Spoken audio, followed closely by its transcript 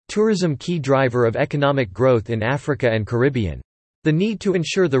Tourism key driver of economic growth in Africa and Caribbean. The need to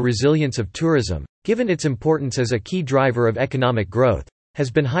ensure the resilience of tourism, given its importance as a key driver of economic growth,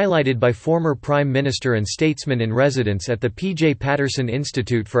 has been highlighted by former Prime Minister and statesman-in-residence at the P.J. Patterson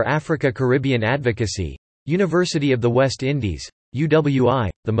Institute for Africa-Caribbean Advocacy, University of the West Indies, UWI,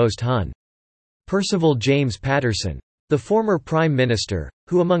 the most Hon. Percival James Patterson. The former Prime Minister,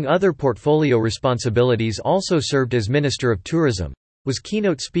 who among other portfolio responsibilities also served as Minister of Tourism, was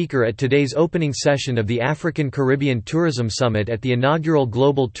keynote speaker at today's opening session of the African-Caribbean Tourism Summit at the inaugural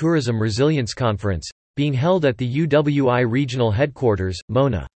Global Tourism Resilience Conference, being held at the UWI Regional Headquarters,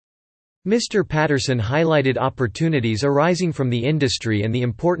 Mona. Mr. Patterson highlighted opportunities arising from the industry and the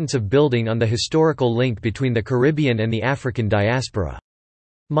importance of building on the historical link between the Caribbean and the African diaspora.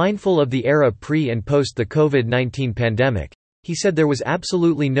 Mindful of the era pre and post the COVID-19 pandemic, he said there was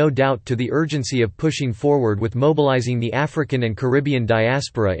absolutely no doubt to the urgency of pushing forward with mobilizing the African and Caribbean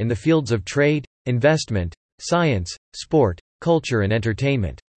diaspora in the fields of trade, investment, science, sport, culture and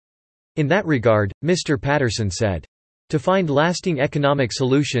entertainment. In that regard, Mr. Patterson said, "To find lasting economic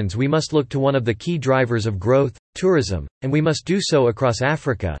solutions we must look to one of the key drivers of growth, tourism, and we must do so across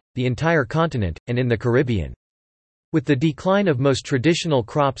Africa, the entire continent, and in the Caribbean. With the decline of most traditional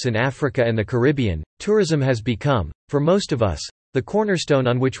crops in Africa and the Caribbean, tourism has become, for most of us, the cornerstone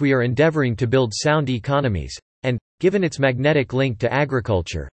on which we are endeavoring to build sound economies, and, given its magnetic link to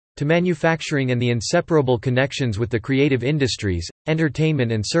agriculture, to manufacturing and the inseparable connections with the creative industries,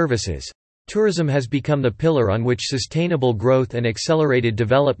 entertainment and services, tourism has become the pillar on which sustainable growth and accelerated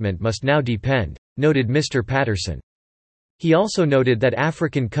development must now depend," noted Mr. Patterson. He also noted that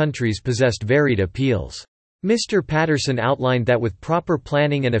African countries possessed varied appeals. Mr. Patterson outlined that with proper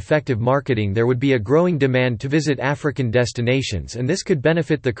planning and effective marketing there would be a growing demand to visit African destinations, and this could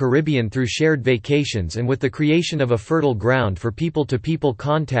benefit the Caribbean through shared vacations and with the creation of a fertile ground for people-to-people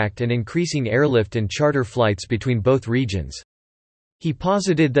contact and increasing airlift and charter flights between both regions. He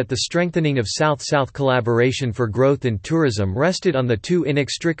posited that the strengthening of South-South collaboration for growth in tourism rested on the two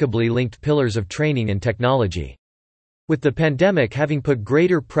inextricably linked pillars of training and technology. With the pandemic having put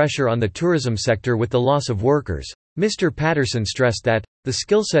greater pressure on the tourism sector with the loss of workers, Mr. Patterson stressed that, the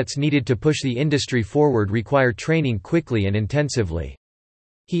skill sets needed to push the industry forward require training quickly and intensively.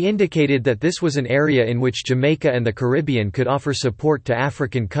 He indicated that this was an area in which Jamaica and the Caribbean could offer support to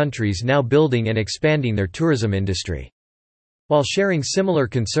African countries now building and expanding their tourism industry. While sharing similar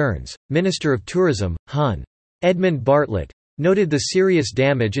concerns, Minister of Tourism, Hon. Edmund Bartlett, noted the serious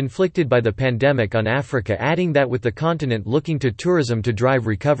damage inflicted by the pandemic on Africa, adding that with the continent looking to tourism to drive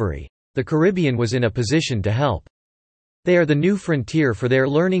recovery, the Caribbean was in a position to help. They are the new frontier for their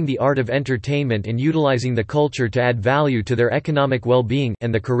learning the art of entertainment and utilizing the culture to add value to their economic well-being,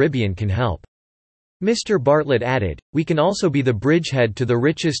 and the Caribbean can help. Mr. Bartlett added, "We can also be the bridgehead to the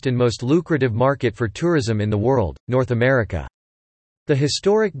richest and most lucrative market for tourism in the world, North America." The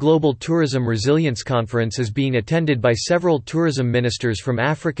historic Global Tourism Resilience Conference is being attended by several tourism ministers from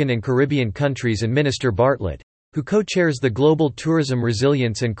African and Caribbean countries, and Minister Bartlett, who co-chairs the Global Tourism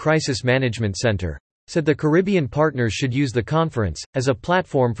Resilience and Crisis Management Center, said the Caribbean partners should use the conference as a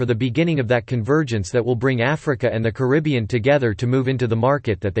platform for the beginning of that convergence that will bring Africa and the Caribbean together to move into the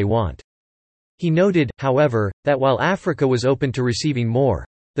market that they want. He noted, however, that while Africa was open to receiving more,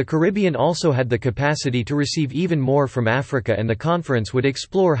 the Caribbean also had the capacity to receive even more from Africa, and the conference would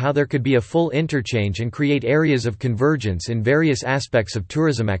explore how there could be a full interchange and create areas of convergence in various aspects of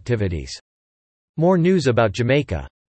tourism activities. More news about Jamaica.